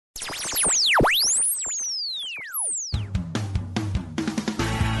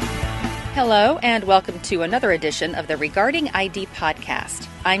Hello, and welcome to another edition of the Regarding ID podcast.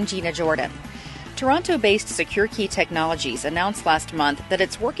 I'm Gina Jordan. Toronto-based SecureKey Technologies announced last month that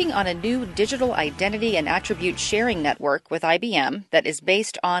it's working on a new digital identity and attribute sharing network with IBM that is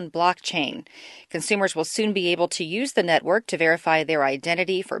based on blockchain. Consumers will soon be able to use the network to verify their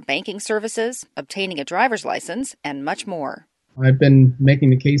identity for banking services, obtaining a driver's license, and much more. I've been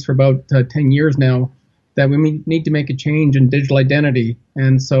making the case for about 10 years now that we need to make a change in digital identity.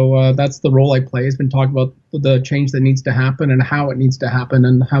 And so that's the role I play. I've been talking about the change that needs to happen and how it needs to happen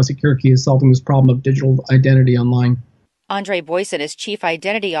and how SecureKey is solving this problem of digital identity online. Andre Boyson is Chief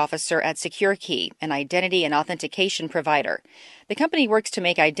Identity Officer at SecureKey, an identity and authentication provider. The company works to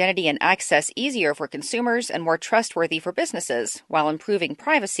make identity and access easier for consumers and more trustworthy for businesses while improving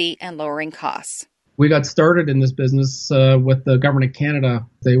privacy and lowering costs. We got started in this business with the Government of Canada.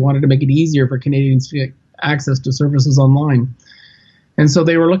 They wanted to make it easier for Canadians to get access to services online. And so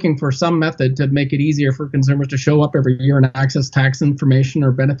they were looking for some method to make it easier for consumers to show up every year and access tax information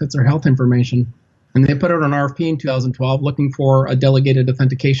or benefits or health information. And they put out an RFP in 2012 looking for a delegated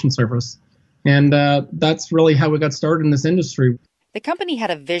authentication service. And that's really how we got started in this industry. The company had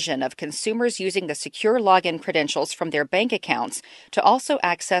a vision of consumers using the secure login credentials from their bank accounts to also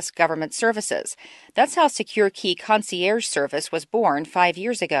access government services. That's how SecureKey Concierge Service was born 5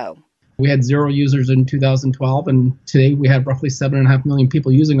 years ago. We had 0 users in 2012, and today we have roughly 7.5 million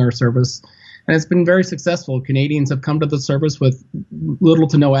people using our service. And it's been very successful. Canadians have come to the service with little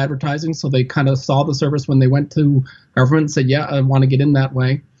to no advertising, so they kind of saw the service when they went to government and said, yeah, I want to get in that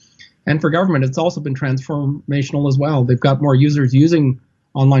way. And for government, it's also been transformational as well. They've got more users using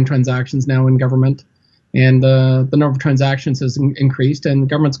online transactions now in government, and the number of transactions has increased, and the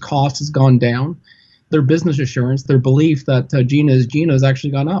government's cost has gone down. Their business assurance, their belief that Gina is Gina has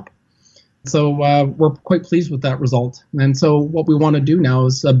actually gone up. So we're quite pleased with that result. And so what we want to do now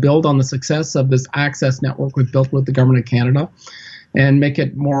is build on the success of this access network we've built with the Government of Canada and make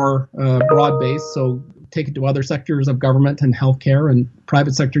it more broad-based, so take it to other sectors of government and healthcare and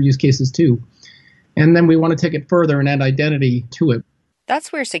private sector use cases too. And then we want to take it further and add identity to it.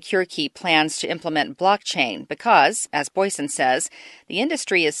 That's where SecureKey plans to implement blockchain because, as Boyson says, the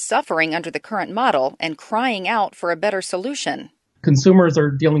industry is suffering under the current model and crying out for a better solution. Consumers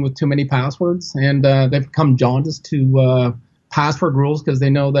are dealing with too many passwords, and they've become jaundiced to password rules because they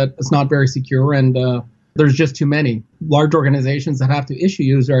know that it's not very secure, and there's just too many. Large organizations that have to issue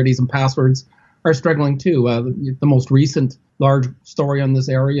user IDs and passwords are struggling too. The most recent large story on this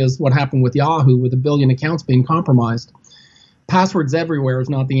area is what happened with Yahoo, with 1 billion accounts being compromised. Passwords everywhere is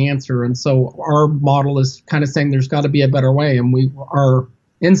not the answer, and so our model is kind of saying there's got to be a better way, and our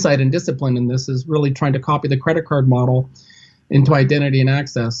insight and discipline in this is really trying to copy the credit card model into identity and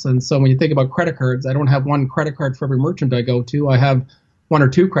access. And so when you think about credit cards, I don't have one credit card for every merchant I go to. I have 1 or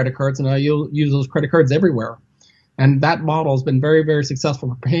 2 credit cards, and I use those credit cards everywhere. And that model has been very, very successful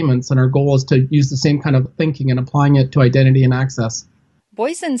for payments, and our goal is to use the same kind of thinking and applying it to identity and access.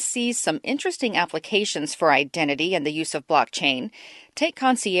 Boyson sees some interesting applications for identity and the use of blockchain. Take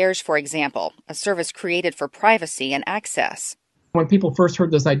Concierge, for example, a service created for privacy and access. When people first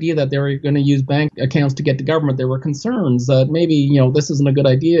heard this idea that they were going to use bank accounts to get to government, there were concerns that maybe, this isn't a good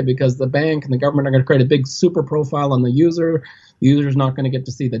idea because the bank and the government are going to create a big super profile on the user. The user is not going to get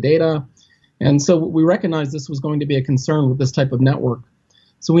to see the data. And so we recognized this was going to be a concern with this type of network.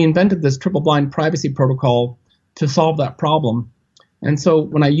 So we invented this triple-blind privacy protocol to solve that problem. And so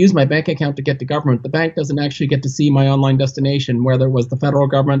when I use my bank account to get to government, the bank doesn't actually get to see my online destination, whether it was the federal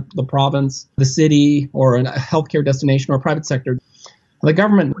government, the province, the city, or a healthcare destination or private sector. The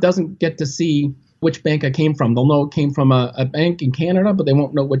government doesn't get to see which bank I came from. They'll know it came from a bank in Canada, but they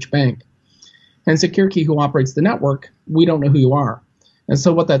won't know which bank. And SecureKey, who operates the network, we don't know who you are. And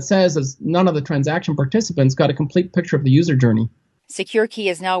so what that says is none of the transaction participants got a complete picture of the user journey. SecureKey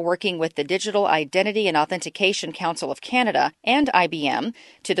is now working with the Digital Identity and Authentication Council of Canada and IBM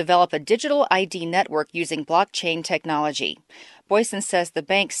to develop a digital ID network using blockchain technology. Boyson says the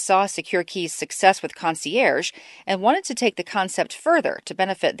bank saw SecureKey's success with Concierge and wanted to take the concept further to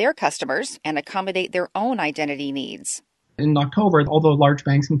benefit their customers and accommodate their own identity needs. In October, all the large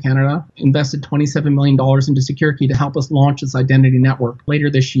banks in Canada invested $27 million into SecureKey to help us launch this identity network later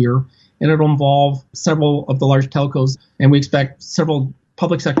this year. And it'll involve several of the large telcos, and we expect several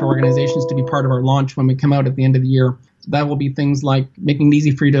public sector organizations to be part of our launch when we come out at the end of the year. That will be things like making it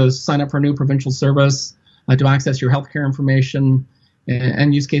easy for you to sign up for a new provincial service, to access your healthcare information,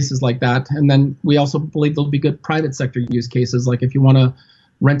 and use cases like that. And then we also believe there'll be good private sector use cases, like if you want to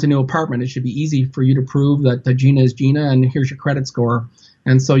rent a new apartment, it should be easy for you to prove that Gina is Gina and here's your credit score.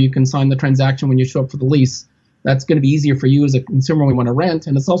 And so you can sign the transaction when you show up for the lease. That's going to be easier for you as a consumer when you want to rent,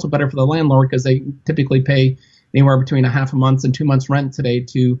 and it's also better for the landlord because they typically pay anywhere between a half a month and 2 months rent today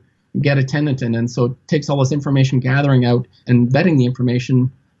to get a tenant in. And so it takes all this information gathering out and vetting the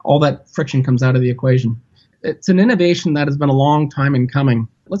information. All that friction comes out of the equation. It's an innovation that has been a long time in coming.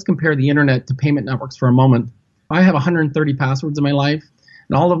 Let's compare the internet to payment networks for a moment. I have 130 passwords in my life,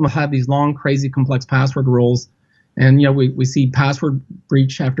 and all of them have these long, crazy, complex password rules. And we see password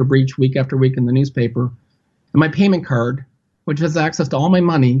breach after breach, week after week in the newspaper. And my payment card, which has access to all my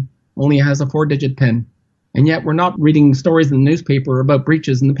money, only has a 4-digit PIN. And yet we're not reading stories in the newspaper about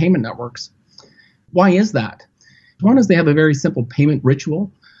breaches in the payment networks. Why is that? One is they have a very simple payment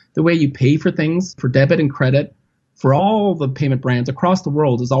ritual. The way you pay for things, for debit and credit, for all the payment brands across the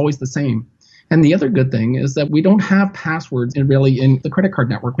world is always the same. And the other good thing is that we don't have passwords in the credit card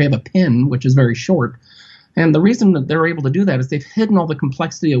network. We have a PIN, which is very short. And the reason that they're able to do that is they've hidden all the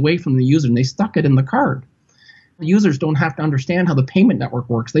complexity away from the user, and they stuck it in the card. The users don't have to understand how the payment network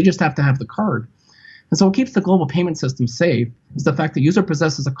works. They just have to have the card. And so what keeps the global payment system safe is the fact that the user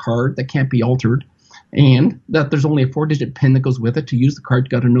possesses a card that can't be altered, and that there's only a 4-digit PIN that goes with it. To use the card, you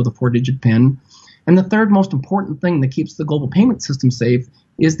got to know the 4-digit PIN. And the third most important thing that keeps the global payment system safe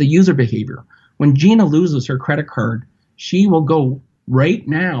is the user behavior. When Gina loses her credit card, she will go right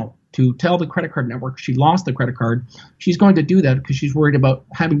now to tell the credit card network she lost the credit card. She's going to do that because she's worried about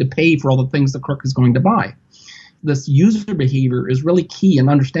having to pay for all the things the crook is going to buy. This user behavior is really key in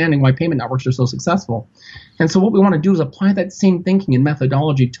understanding why payment networks are so successful. And so what we want to do is apply that same thinking and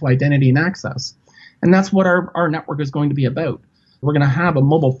methodology to identity and access. And that's what our network is going to be about. We're going to have a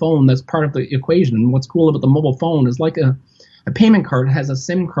mobile phone that's part of the equation. And what's cool about the mobile phone is like a payment card has a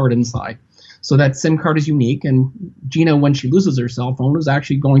SIM card inside. So that SIM card is unique. And Gina, when she loses her cell phone, is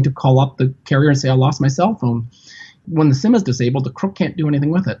actually going to call up the carrier and say, I lost my cell phone. When the SIM is disabled, the crook can't do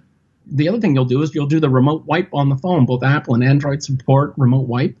anything with it. The other thing you'll do is you'll do the remote wipe on the phone. Both Apple and Android support remote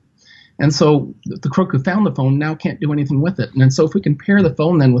wipe. And so the crook who found the phone now can't do anything with it. And so if we can pair the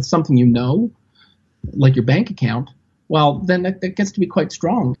phone then with something like your bank account, well, then that gets to be quite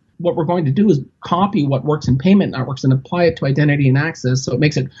strong. What we're going to do is copy what works in payment networks and apply it to identity and access. So it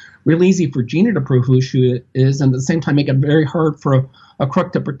makes it real easy for Gina to prove who she is, and at the same time make it very hard for a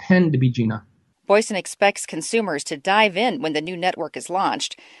crook to pretend to be Gina. Boyson expects consumers to dive in when the new network is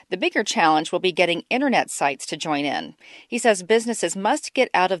launched. The bigger challenge will be getting internet sites to join in. He says businesses must get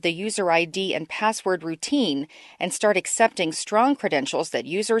out of the user ID and password routine and start accepting strong credentials that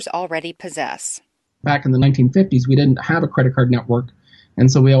users already possess. Back in the 1950s, we didn't have a credit card network.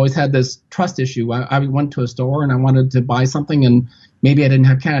 And so we always had this trust issue. I went to a store and I wanted to buy something, and maybe I didn't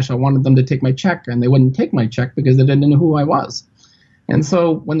have cash. I wanted them to take my check, and they wouldn't take my check because they didn't know who I was. And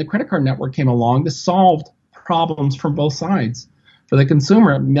so when the credit card network came along, this solved problems from both sides. For the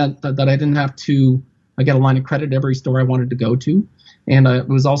consumer, it meant that I didn't have to get a line of credit at every store I wanted to go to. And it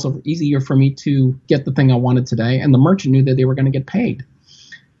was also easier for me to get the thing I wanted today. And the merchant knew that they were going to get paid.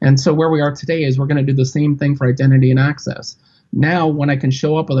 And so where we are today is we're going to do the same thing for identity and access. Now, when I can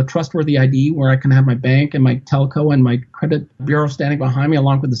show up with a trustworthy ID where I can have my bank and my telco and my credit bureau standing behind me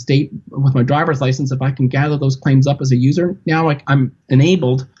along with the state with my driver's license, if I can gather those claims up as a user, now I'm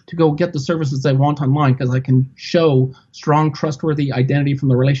enabled to go get the services I want online because I can show strong, trustworthy identity from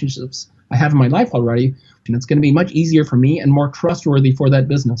the relationships I have in my life already. And it's going to be much easier for me and more trustworthy for that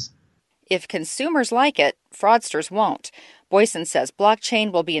business. If consumers like it, fraudsters won't. Boyson says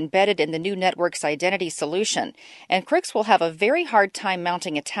blockchain will be embedded in the new network's identity solution, and crooks will have a very hard time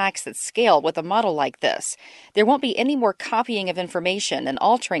mounting attacks that scale with a model like this. There won't be any more copying of information and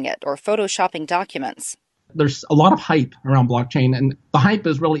altering it or photoshopping documents. There's a lot of hype around blockchain, and the hype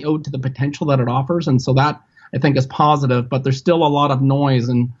is really owed to the potential that it offers, and so that, I think, is positive, but there's still a lot of noise,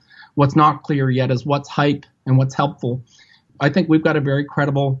 and what's not clear yet is what's hype and what's helpful. I think we've got a very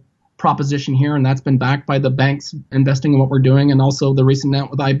credible proposition here, and that's been backed by the banks investing in what we're doing, and also the recent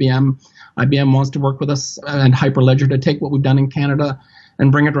announcement with IBM. IBM wants to work with us and Hyperledger to take what we've done in Canada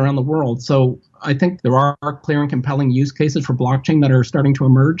and bring it around the world. So I think there are clear and compelling use cases for blockchain that are starting to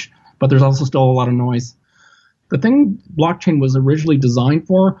emerge, but there's also still a lot of noise. The thing blockchain was originally designed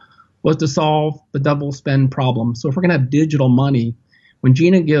for was to solve the double spend problem. So if we're going to have digital money, when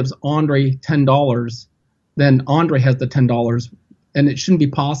Gina gives Andre $10, then Andre has the $10. And it shouldn't be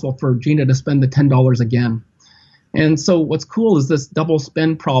possible for Gina to spend the $10 again. And so what's cool is this double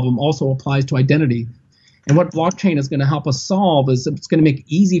spend problem also applies to identity. And what blockchain is going to help us solve is it's going to make it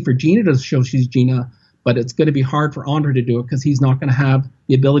easy for Gina to show she's Gina, but it's going to be hard for Andre to do it because he's not going to have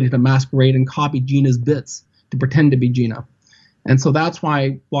the ability to masquerade and copy Gina's bits to pretend to be Gina. And so that's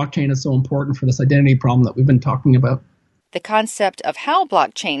why blockchain is so important for this identity problem that we've been talking about. The concept of how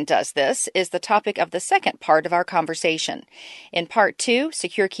blockchain does this is the topic of the second part of our conversation. In part 2,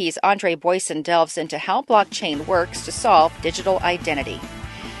 SecureKey's Andre Boyson delves into how blockchain works to solve digital identity.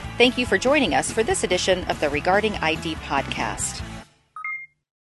 Thank you for joining us for this edition of the Regarding ID podcast.